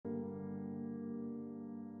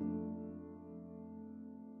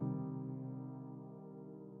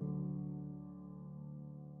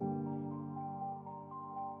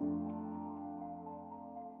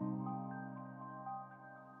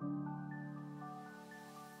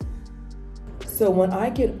So when I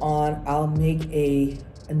get on, I'll make a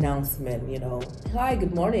announcement, hi,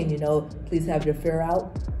 good morning, please have your fare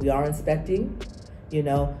out. We are inspecting.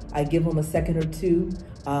 I give them a second or two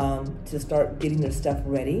to start getting their stuff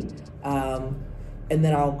ready. And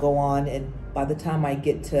then I'll go on, and by the time I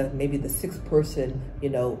get to maybe the sixth person,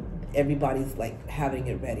 everybody's like having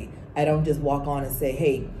it ready. I don't just walk on and say,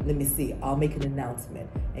 hey, let me see. I'll make an announcement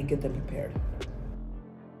and get them prepared.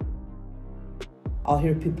 I'll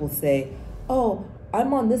hear people say, oh,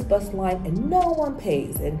 I'm on this bus line and no one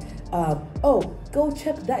pays. And, oh, go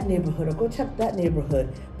check that neighborhood or go check that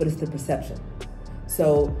neighborhood, but it's the perception.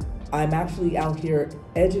 So I'm actually out here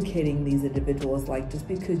educating these individuals, like just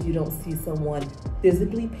because you don't see someone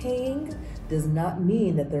physically paying does not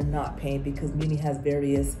mean that they're not paying, because Muni has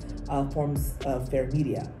various forms of fare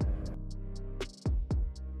media.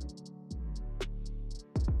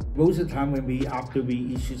 Most of the time after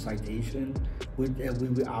we issue citation, we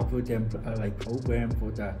will offer them like program for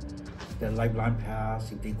the Lifeline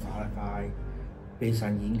Pass if they qualify based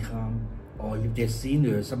on income, or if they're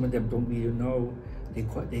seniors, some of them don't really know,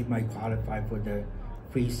 they might qualify for the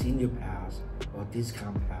free senior pass or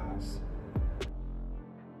discount pass.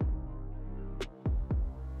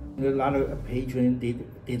 A lot of patrons,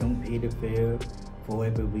 they don't pay the fare for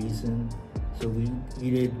whatever reason. So we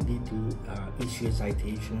either need to issue a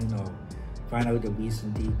citation or find out the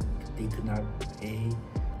reason they could not pay.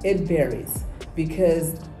 It varies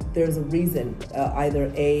because there's a reason.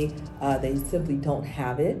 Either A, they simply don't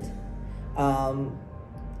have it.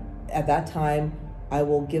 At that time, I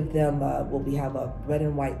will give them, we have a red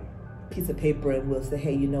and white piece of paper, and we'll say,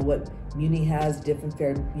 hey, you know what, Muni has different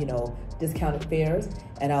fare, discounted fares,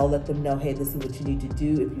 and I'll let them know, hey, this is what you need to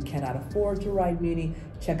do. If you cannot afford to ride Muni,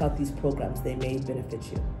 check out these programs. They may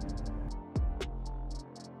benefit you.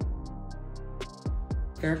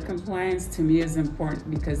 Fare compliance to me is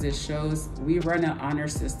important because it shows we run an honor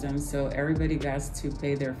system, so everybody got to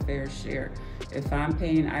pay their fair share. If I'm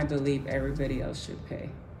paying, I believe everybody else should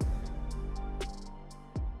pay.